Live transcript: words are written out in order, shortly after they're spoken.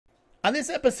On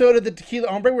this episode of the Tequila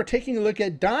Hombre, we're taking a look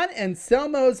at Don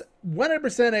Anselmo's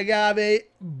 100% Agave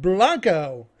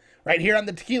Blanco. Right here on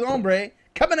the Tequila Hombre,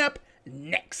 coming up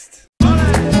next.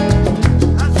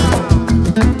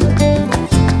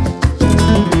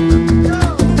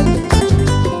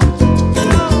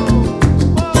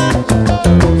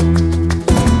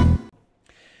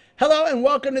 Hello and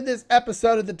welcome to this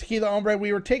episode of the Tequila Hombre.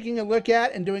 We were taking a look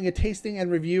at and doing a tasting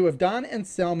and review of Don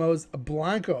Anselmo's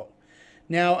Blanco.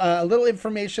 Now, a little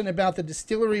information about the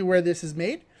distillery where this is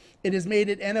made. It is made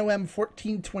at NOM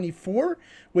 1424,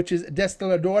 which is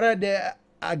Destiladora de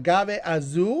Agave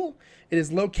Azul. It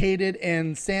is located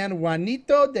in San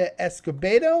Juanito de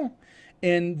Escobedo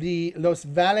in the Los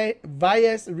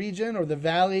Valles region, or the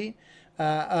Valley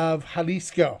of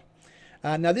Jalisco.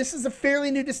 Now, this is a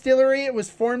fairly new distillery. It was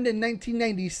formed in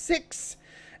 1996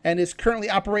 and is currently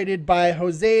operated by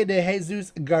Jose de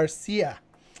Jesus Garcia.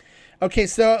 Okay,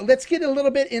 so let's get a little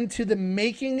bit into the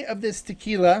making of this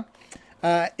tequila.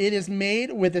 It is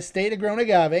made with estate-grown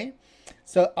agave.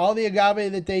 So all the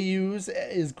agave that they use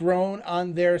is grown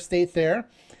on their estate there.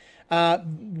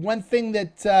 One thing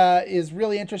that is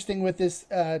really interesting with this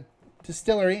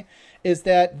distillery is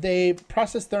that they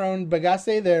process their own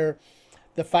bagasse,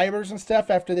 the fibers and stuff,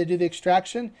 after they do the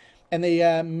extraction, and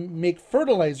they make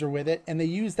fertilizer with it, and they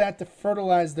use that to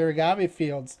fertilize their agave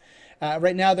fields.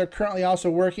 Right now, they're currently also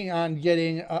working on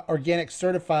getting organic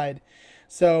certified.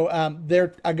 So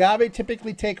their agave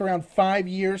typically take around 5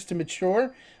 years to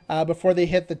mature before they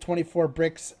hit the 24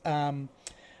 bricks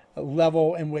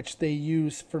level in which they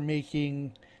use for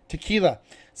making tequila.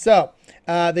 So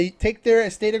they take their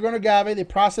estate-grown agave, they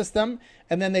process them,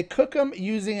 and then they cook them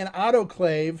using an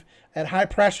autoclave at high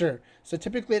pressure. So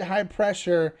typically at high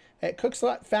pressure, it cooks a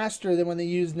lot faster than when they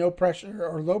use no pressure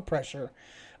or low pressure.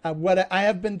 What I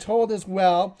have been told as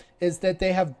well is that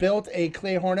they have built a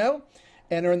clay horno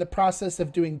and are in the process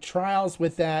of doing trials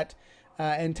with that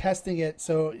and testing it.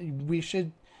 So we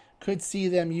could see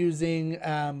them using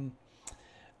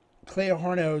clay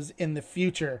hornos in the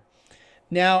future.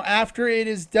 Now, after it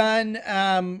is done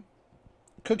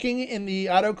cooking in the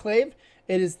autoclave,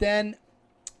 it is then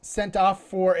sent off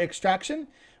for extraction,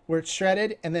 where it's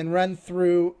shredded and then run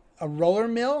through a roller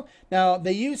mill. Now,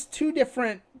 they use two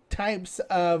different types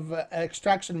of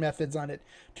extraction methods on it,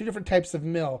 two different types of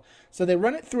mill. So they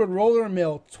run it through a roller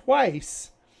mill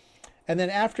twice, and then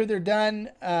after they're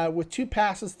done with two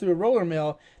passes through a roller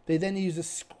mill, they then use a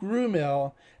screw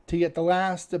mill to get the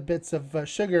last bits of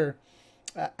sugar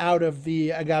out of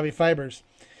the agave fibers.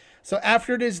 So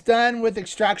after it is done with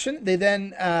extraction, they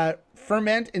then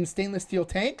ferment in stainless steel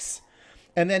tanks,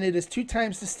 and then it is 2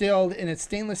 times distilled in a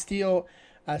stainless steel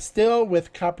still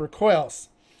with copper coils.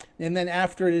 And then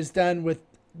after it is done with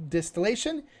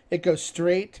distillation, it goes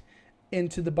straight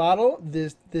into the bottle.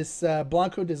 This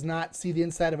Blanco does not see the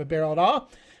inside of a barrel at all,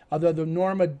 although the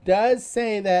Norma does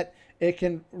say that it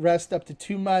can rest up to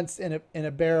 2 months in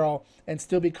a barrel and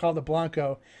still be called a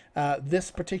Blanco. This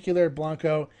particular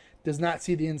Blanco does not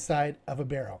see the inside of a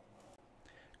barrel.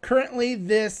 Currently,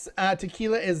 this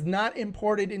tequila is not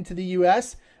imported into the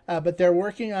U.S., but they're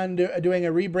working on doing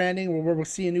a rebranding where we'll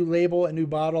see a new label, a new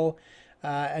bottle,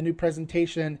 a new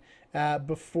presentation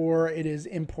before it is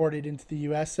imported into the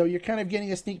U.S. So you're kind of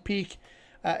getting a sneak peek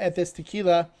at this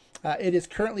tequila. It is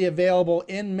currently available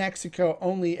in Mexico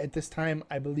only at this time,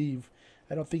 I believe.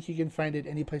 I don't think you can find it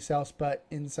anyplace else but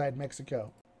inside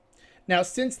Mexico. Now,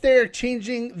 since they're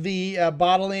changing the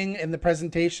bottling and the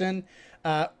presentation,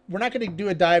 we're not going to do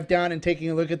a dive down and taking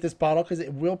a look at this bottle because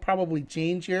it will probably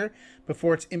change here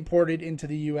before it's imported into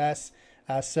the U.S.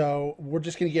 So we're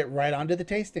just going to get right on to the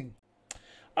tasting.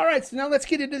 All right, so now let's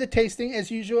get into the tasting. As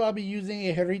usual, I'll be using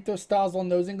a Jarrito Stazel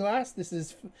nosing glass. This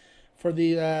is for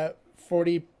the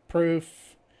 40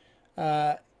 proof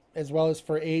as well as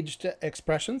for aged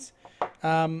expressions.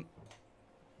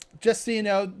 Just so you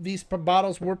know, these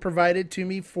bottles were provided to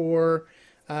me for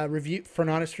review, for an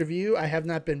honest review. I have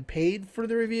not been paid for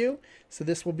the review, so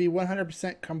this will be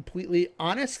 100% completely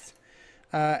honest,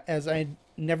 as I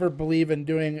never believe in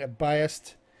doing a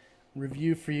biased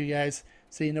review for you guys,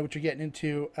 so you know what you're getting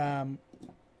into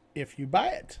if you buy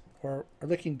it or are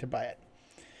looking to buy it.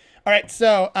 All right,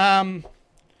 so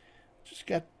just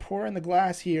got pour in the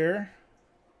glass here.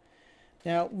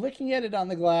 Now, looking at it on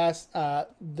the glass,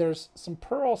 there's some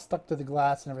pearl stuck to the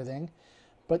glass and everything,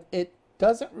 but it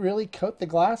doesn't really coat the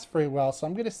glass very well. So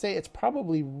I'm going to say it's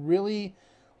probably really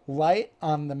light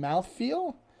on the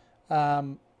mouthfeel, but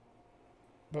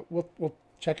we'll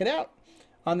check it out.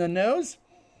 On the nose,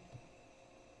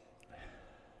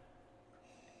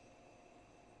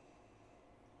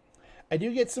 I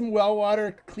do get some well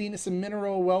water, clean, some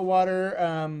mineral well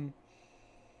water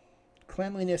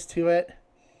cleanliness to it.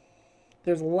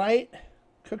 There's light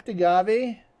cooked agave,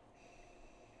 a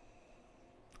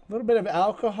little bit of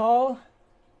alcohol,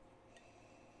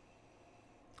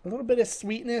 a little bit of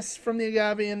sweetness from the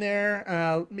agave in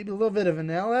there, maybe a little bit of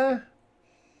vanilla,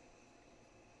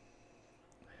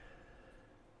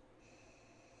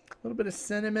 a little bit of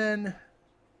cinnamon.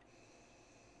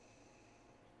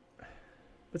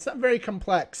 But it's not very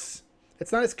complex.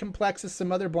 It's not as complex as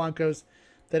some other Blancos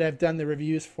that I've done the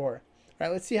reviews for. All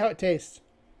right, let's see how it tastes.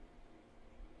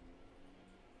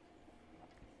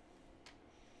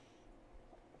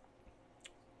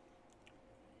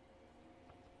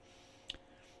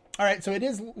 All right, so it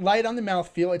is light on the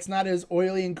mouthfeel. It's not as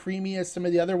oily and creamy as some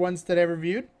of the other ones that I've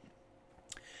reviewed.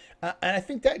 And I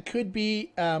think that could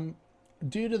be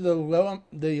due to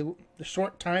the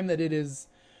short time that it is,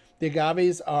 the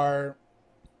agaves are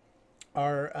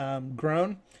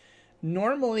grown.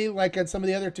 Normally, like on some of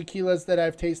the other tequilas that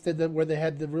I've tasted where they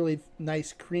had the really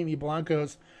nice creamy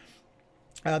Blancos,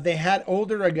 they had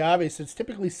older agaves, so it's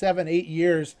typically 7-8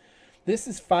 years. This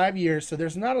is 5 years, so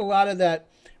there's not a lot of that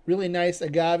really nice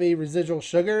agave residual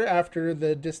sugar after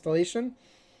the distillation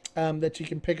that you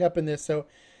can pick up in this. So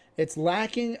it's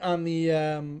lacking on the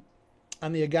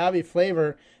agave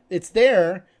flavor. It's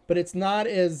there, but it's not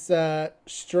as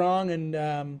strong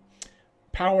and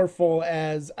powerful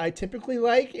as I typically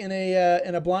like in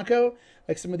a Blanco,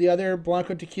 like some of the other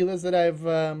Blanco tequilas that I've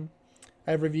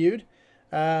reviewed.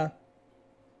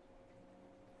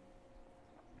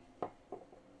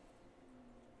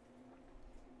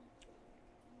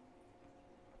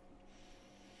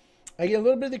 I get a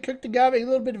little bit of the cooked agave, a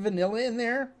little bit of vanilla in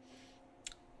there.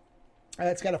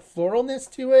 It's got a floralness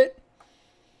to it.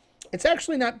 It's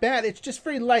actually not bad. It's just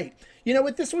very light. You know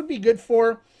what this would be good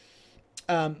for?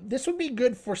 This would be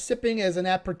good for sipping as an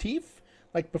aperitif,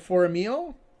 like before a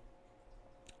meal,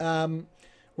 where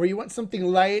you want something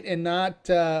light and not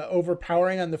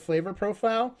overpowering on the flavor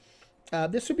profile.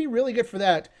 This would be really good for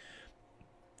that.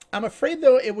 I'm afraid,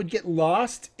 though, it would get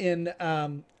lost in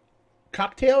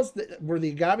cocktails where the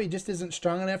agave just isn't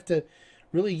strong enough to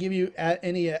really give you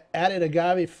any added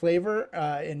agave flavor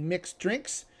in mixed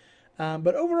drinks.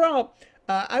 But overall,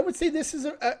 I would say this is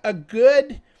a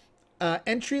good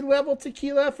entry-level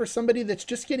tequila for somebody that's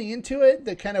just getting into it,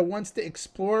 that kind of wants to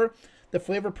explore the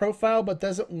flavor profile but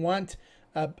doesn't want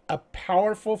a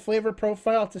powerful flavor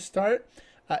profile to start.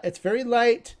 It's very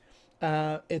light.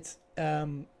 It's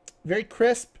very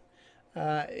crisp.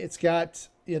 It's got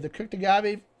the cooked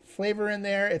agave flavor in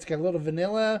there. It's got a little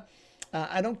vanilla.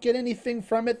 I don't get anything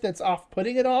from it that's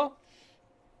off-putting at all.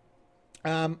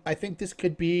 I think this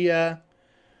could be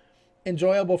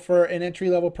enjoyable for an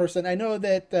entry-level person. I know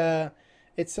that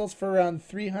it sells for around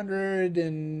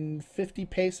 350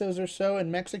 pesos or so in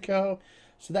Mexico,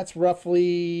 so that's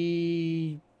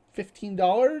roughly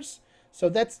 $15. So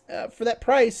that's for that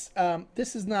price.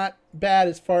 This is not bad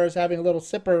as far as having a little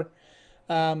sipper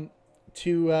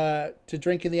to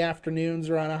drink in the afternoons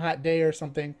or on a hot day or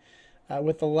something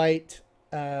with a light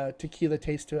tequila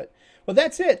taste to it. Well,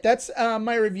 that's it. That's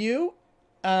my review.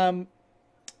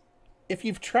 If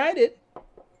you've tried it,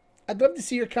 I'd love to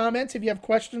see your comments. If you have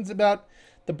questions about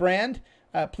the brand,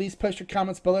 please post your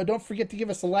comments below. Don't forget to give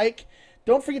us a like.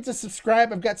 Don't forget to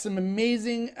subscribe. I've got some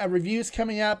amazing reviews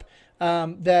coming up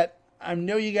that I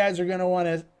know you guys are going to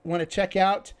want to check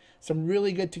out. Some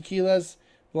really good tequilas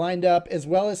lined up, as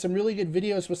well as some really good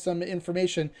videos with some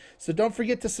information. So don't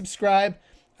forget to subscribe.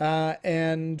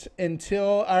 And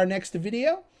until our next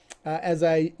video, as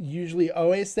I usually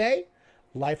always say,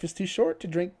 life is too short to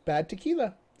drink bad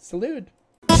tequila. Salud.